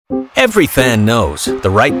Every fan knows the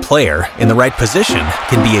right player in the right position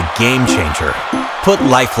can be a game changer. Put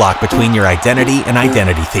LifeLock between your identity and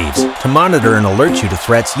identity thieves to monitor and alert you to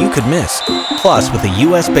threats you could miss. Plus, with a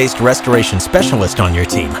U.S.-based restoration specialist on your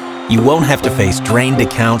team, you won't have to face drained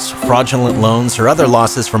accounts, fraudulent loans, or other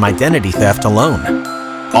losses from identity theft alone.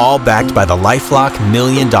 All backed by the LifeLock $1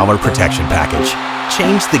 Million Protection Package.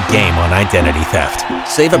 Change the game on identity theft.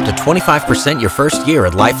 Save up to 25% your first year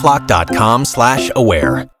at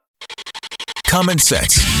LifeLock.com/aware. Common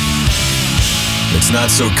sense. It's not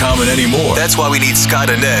so common anymore. That's why we need Scott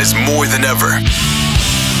ANEZ more than ever.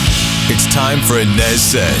 It's time for ANEZ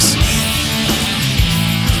Says.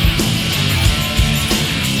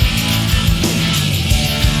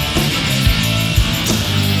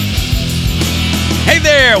 Hey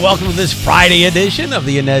there, welcome to this Friday edition of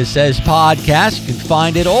the ANEZ Says podcast. You can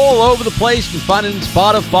find it all over the place. You can find it in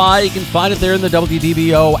Spotify. You can find it there in the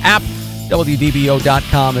WDBO app,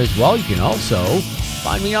 WDBO.com as well. You can also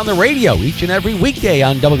find me on the radio each and every weekday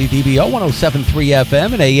on WDBO 107.3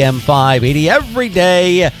 FM and AM 580 every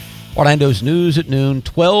day. Orlando's news at noon,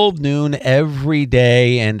 12 noon every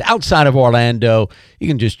day. And outside of Orlando, you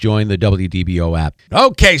can just join the WDBO app.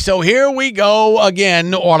 Okay, so here we go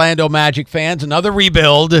again, Orlando Magic fans. Another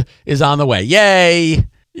rebuild is on the way. Yay!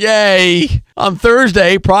 Yay! On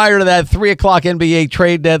Thursday, prior to that 3 o'clock NBA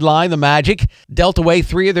trade deadline, the Magic dealt away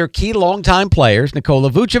three of their key longtime players, Nikola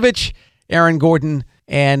Vucevic, Aaron Gordon,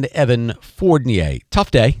 and Evan Fournier.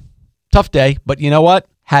 Tough day, but you know what?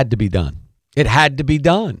 Had to be done. It had to be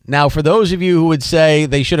done. Now, for those of you who would say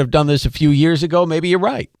they should have done this a few years ago, maybe you're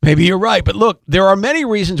right. But look, there are many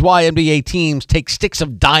reasons why NBA teams take sticks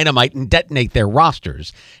of dynamite and detonate their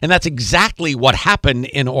rosters. And that's exactly what happened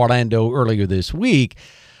in Orlando earlier this week.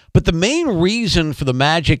 But the main reason for the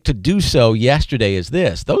Magic to do so yesterday is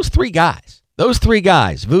this. Those three guys,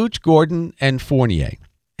 Vooch, Gordon, and Fournier,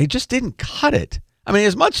 they just didn't cut it. I mean,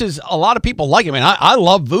 as much as a lot of people like him, I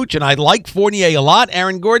love Vooch and I like Fournier a lot.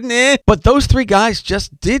 Aaron Gordon, but those three guys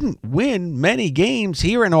just didn't win many games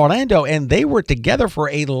here in Orlando, and they were together for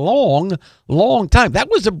a long, long time.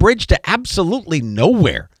 That was a bridge to absolutely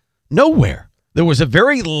nowhere. There was a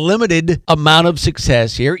very limited amount of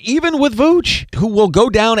success here, even with Vooch, who will go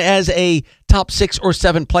down as a top 6 or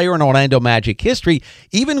 7 player in Orlando Magic history.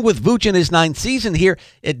 Even with Vooch in his 9th season here,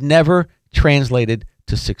 it never translated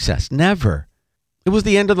to success. Never. It was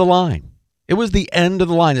the end of the line.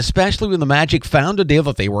 Especially when the Magic found a deal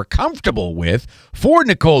that they were comfortable with for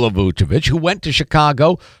Nikola Vucevic, who went to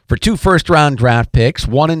Chicago for 2 first-round draft picks,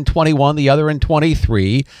 one in 21, the other in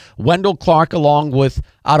 23, Wendell Clark along with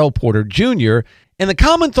Otto Porter Jr. And the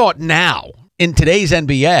common thought now in today's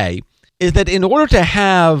NBA is that in order to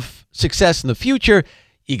have success in the future,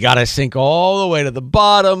 you got to sink all the way to the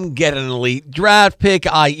bottom, get an elite draft pick,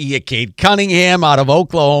 i.e. a Cade Cunningham out of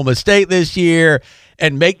Oklahoma State this year,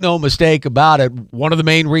 and make no mistake about it, one of the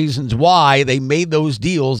main reasons why they made those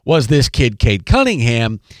deals was this kid, Cade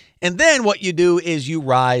Cunningham. And then what you do is you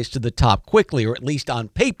rise to the top quickly, or at least on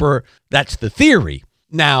paper, that's the theory.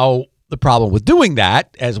 Now, the problem with doing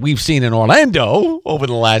that, as we've seen in Orlando over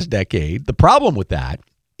the last decade, the problem with that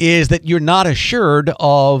is that you're not assured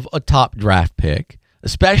of a top draft pick,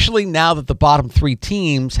 especially now that the bottom 3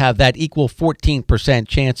 teams have that equal 14%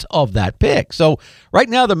 chance of that pick. So right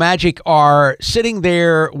now the Magic are sitting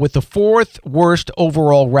there with the 4th worst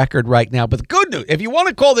overall record right now. But the good news, if you want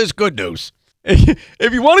to call this good news, is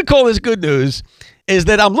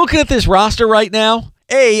that I'm looking at this roster right now.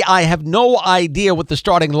 A, I have no idea what the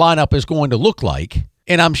starting lineup is going to look like.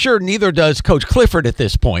 And I'm sure neither does Coach Clifford at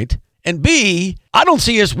this point. And B, I don't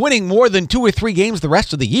see us winning more than 2 or 3 games the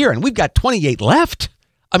rest of the year, and we've got 28 left.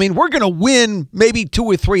 I mean, we're going to win maybe 2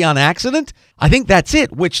 or 3 on accident. I think that's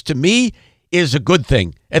it, which to me is a good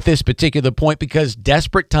thing at this particular point because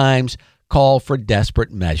desperate times call for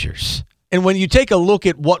desperate measures. And when you take a look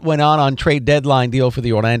at what went on trade deadline deal for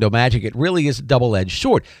the Orlando Magic, it really is a double-edged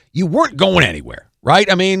sword. You weren't going anywhere, right?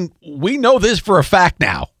 I mean, we know this for a fact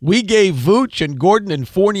now. We gave Vooch and Gordon and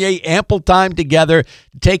Fournier ample time together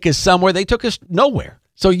to take us somewhere. They took us nowhere.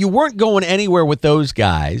 So you weren't going anywhere with those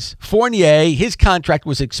guys. Fournier, his contract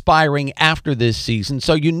was expiring after this season,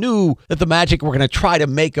 so you knew that the Magic were going to try to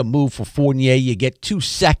make a move for Fournier. You get 2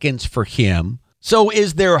 seconds for him. So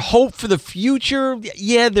is there hope for the future?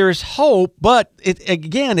 Yeah, there's hope, but it's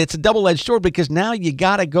a double-edged sword because now you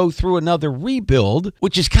got to go through another rebuild,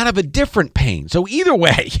 which is kind of a different pain. So either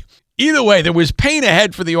way, there was pain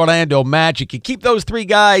ahead for the Orlando Magic. You keep those 3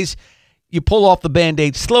 guys, you pull off the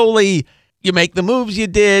Band-Aid slowly, you make the moves you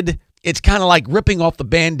did. It's kind of like ripping off the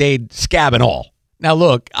Band-Aid scab and all. Now,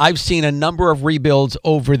 look, I've seen a number of rebuilds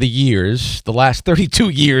over the years, the last 32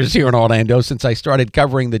 years here in Orlando since I started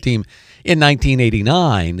covering the team in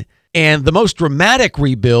 1989. And the most dramatic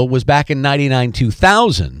rebuild was back in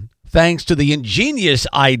 99-2000, thanks to the ingenious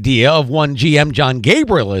idea of one GM, John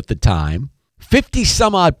Gabriel, at the time.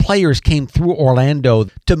 50-some-odd players came through Orlando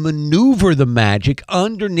to maneuver the Magic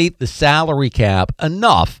underneath the salary cap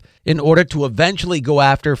enough in order to eventually go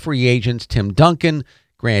after free agents Tim Duncan,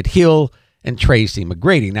 Grant Hill, and Tracy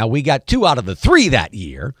McGrady. Now, we got 2 out of the 3 that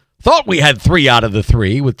year. Thought we had 3 out of the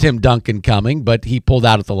 3 with Tim Duncan coming, but he pulled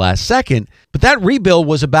out at the last second. But that rebuild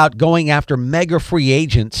was about going after mega free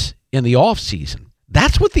agents in the offseason.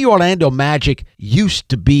 That's what the Orlando Magic used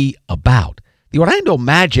to be about. The Orlando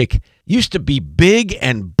Magic used to be big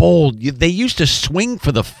and bold. They used to swing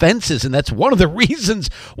for the fences, and that's one of the reasons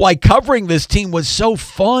why covering this team was so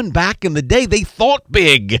fun back in the day. They thought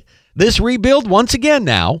big. This rebuild, once again,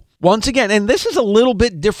 and this is a little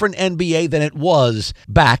bit different NBA than it was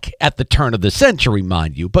back at the turn of the century,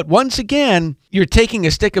 mind you. But once again, you're taking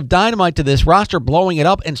a stick of dynamite to this roster, blowing it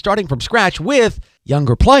up, and starting from scratch with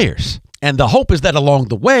younger players. And the hope is that along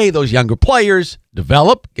the way, those younger players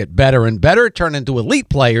develop, get better and better, turn into elite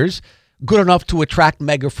players, good enough to attract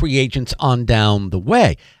mega free agents on down the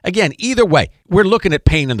way. Again, either way, we're looking at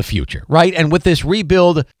pain in the future, right? And with this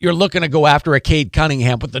rebuild, you're looking to go after a Cade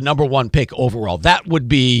Cunningham with the number 1 pick overall. That would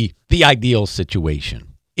be the ideal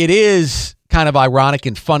situation. It is kind of ironic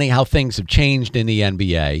and funny how things have changed in the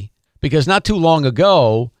NBA, because not too long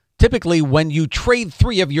ago, typically when you trade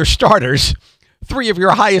 3 of your starters, 3 of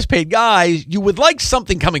your highest paid guys, you would like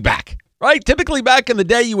something coming back. Right? Typically back in the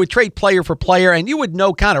day, you would trade player for player, and you would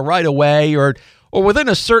know kind of right away or within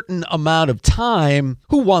a certain amount of time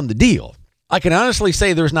who won the deal. I can honestly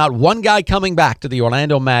say there's not one guy coming back to the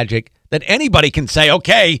Orlando Magic that anybody can say,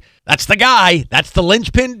 okay, that's the guy. That's the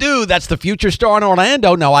linchpin dude. That's the future star in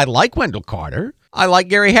Orlando. Now, I like Wendell Carter. I like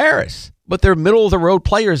Gary Harris. But they're middle-of-the-road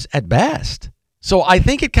players at best. So I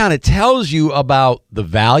think it kind of tells you about the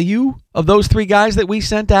value of those 3 guys that we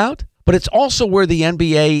sent out. But it's also where the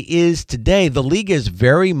NBA is today. The league is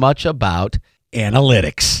very much about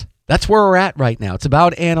analytics. That's where we're at right now. It's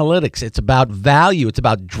about analytics. It's about value. It's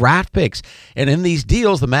about draft picks. And in these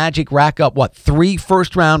deals, the Magic rack up, 3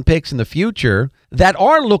 first-round picks in the future that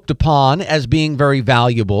are looked upon as being very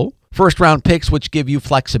valuable. First-round picks which give you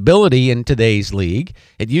flexibility in today's league.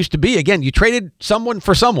 It used to be, again, you traded someone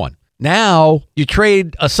for someone. Now you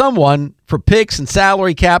trade a someone for picks and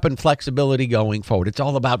salary cap and flexibility going forward. It's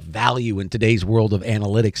all about value in today's world of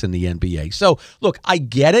analytics in the NBA. So, look, I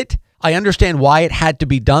get it. I understand why it had to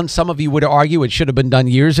be done. Some of you would argue it should have been done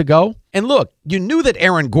years ago. And look, you knew that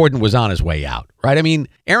Aaron Gordon was on his way out, right? I mean,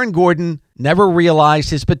 Aaron Gordon never realized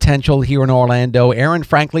his potential here in Orlando. Aaron,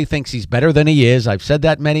 frankly, thinks he's better than he is. I've said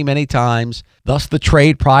that many, many times. Thus, the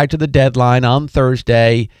trade prior to the deadline on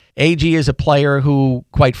Thursday. AG is a player who,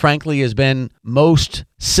 quite frankly, has been most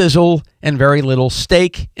sizzle and very little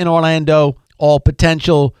steak in Orlando, all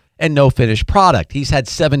potential and no finished product. He's had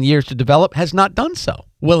 7 years to develop, has not done so.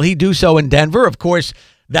 Will he do so in Denver? Of course,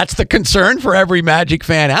 that's the concern for every Magic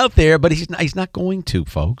fan out there, but he's not going to,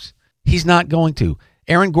 folks. He's not going to.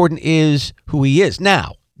 Aaron Gordon is who he is.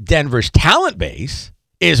 Now, Denver's talent base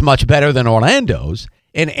is much better than Orlando's,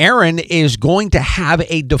 and Aaron is going to have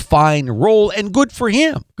a defined role, and good for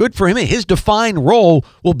him. Good for him. His defined role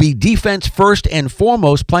will be defense first and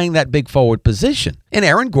foremost, playing that big forward position. And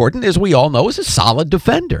Aaron Gordon, as we all know, is a solid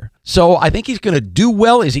defender. So I think he's going to do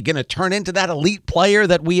well. Is he going to turn into that elite player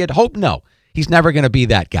that we had hoped? No, he's never going to be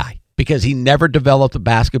that guy because he never developed a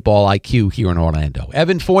basketball IQ here in Orlando.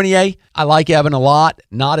 Evan Fournier, I like Evan a lot.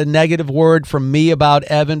 Not a negative word from me about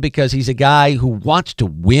Evan because he's a guy who wants to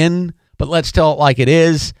win. But let's tell it like it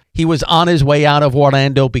is. He was on his way out of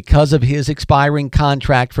Orlando because of his expiring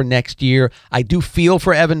contract for next year. I do feel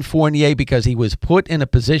for Evan Fournier because he was put in a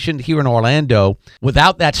position here in Orlando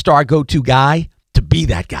without that star go-to guy to be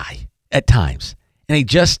that guy at times. And he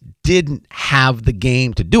just didn't have the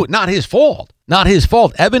game to do it. Not his fault. Not his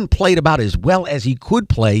fault. Evan played about as well as he could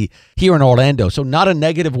play here in Orlando. So not a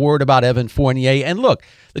negative word about Evan Fournier. And look,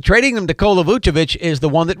 the trading him to Nikola Vucevic is the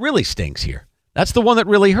one that really stings here. That's the one that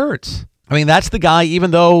really hurts. I mean, that's the guy,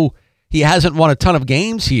 even though he hasn't won a ton of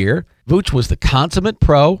games here, Vooch was the consummate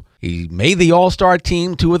pro. He made the All-Star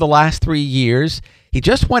team 2 of the last 3 years. He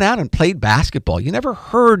just went out and played basketball. You never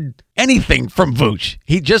heard anything from Vooch.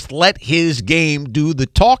 He just let his game do the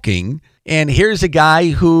talking. And here's a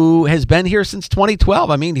guy who has been here since 2012.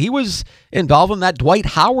 I mean, he was involved in that Dwight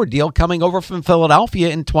Howard deal coming over from Philadelphia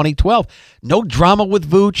in 2012. No drama with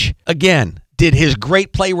Vooch. Again, Did his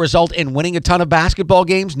great play result in winning a ton of basketball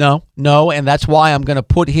games? No, and that's why I'm going to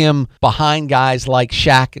put him behind guys like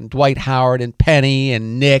Shaq and Dwight Howard and Penny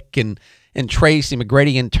and Nick and Tracy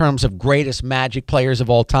McGrady in terms of greatest Magic players of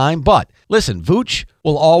all time. But listen, Vooch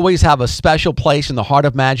will always have a special place in the heart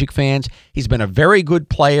of Magic fans. He's been a very good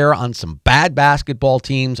player on some bad basketball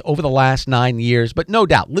teams over the last 9 years, but no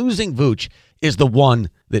doubt losing Vooch is the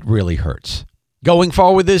one that really hurts. Going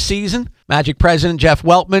forward this season, Magic president Jeff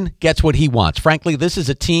Weltman gets what he wants. Frankly, this is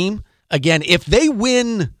a team, again, if they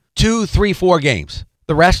win 2, 3, 4 games,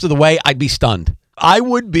 the rest of the way, I'd be stunned. I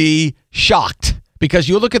would be shocked. Because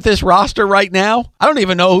you look at this roster right now, I don't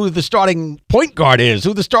even know who the starting point guard is,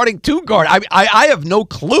 who the starting two guard. I have no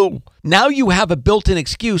clue. Now you have a built-in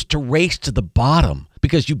excuse to race to the bottom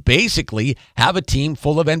because you basically have a team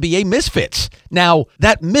full of NBA misfits. Now,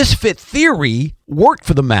 that misfit theory worked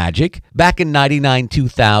for the Magic back in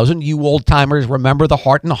 99-2000. You old-timers remember the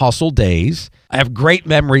heart and hustle days. I have great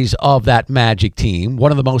memories of that Magic team, one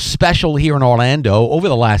of the most special here in Orlando over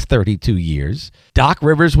the last 32 years. Doc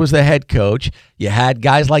Rivers was the head coach. You had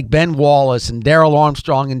guys like Ben Wallace and Darrell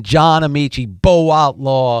Armstrong and John Amici, Bo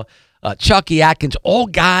Outlaw, Chucky Atkins, all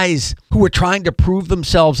guys who were trying to prove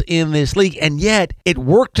themselves in this league, and yet it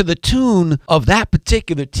worked to the tune of that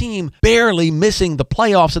particular team barely missing the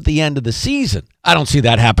playoffs at the end of the season. I don't see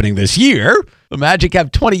that happening this year. The Magic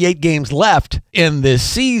have 28 games left in this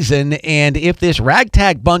season, and if this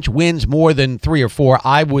ragtag bunch wins more than 3 or 4,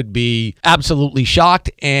 I would be absolutely shocked,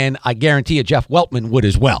 and I guarantee you Jeff Weltman would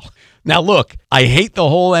as well. Now, look, I hate the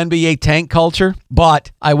whole NBA tank culture, but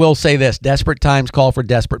I will say this. Desperate times call for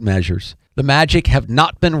desperate measures. The Magic have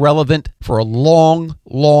not been relevant for a long,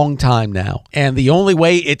 long time now. And the only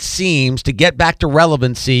way it seems to get back to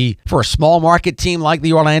relevancy for a small market team like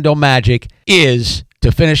the Orlando Magic is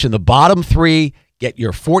to finish in the bottom 3, get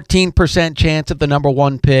your 14% chance at the number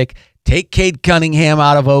 1 pick, take Cade Cunningham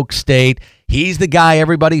out of Oak State. He's the guy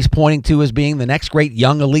everybody's pointing to as being the next great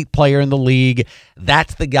young elite player in the league.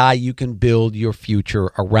 That's the guy you can build your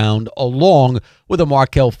future around, along with a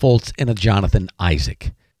Markelle Fultz and a Jonathan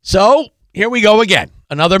Isaac. So, here we go again.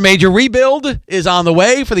 Another major rebuild is on the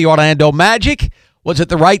way for the Orlando Magic. Was it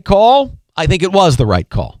the right call? I think it was the right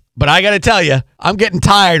call. But I got to tell you, I'm getting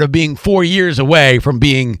tired of being 4 years away from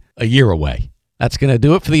being a year away. That's going to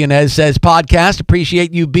do it for the ANEZ SEZ podcast.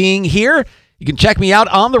 Appreciate you being here. You can check me out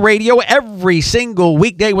on the radio every single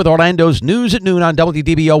weekday with Orlando's News at Noon on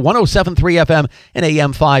WDBO 107.3 FM and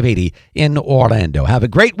AM 580 in Orlando. Have a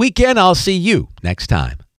great weekend. I'll see you next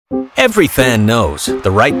time. Every fan knows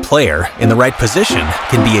the right player in the right position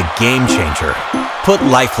can be a game changer. Put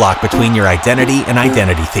LifeLock between your identity and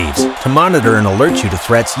identity thieves to monitor and alert you to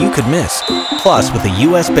threats you could miss. Plus, with a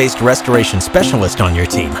U.S.-based restoration specialist on your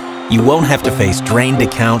team, you won't have to face drained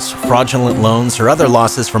accounts, fraudulent loans, or other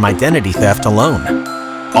losses from identity theft alone.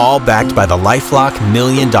 All backed by the LifeLock $1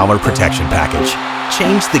 Million Protection Package.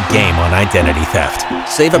 Change the game on identity theft.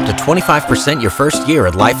 Save up to 25% your first year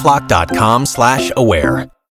at LifeLock.com/aware.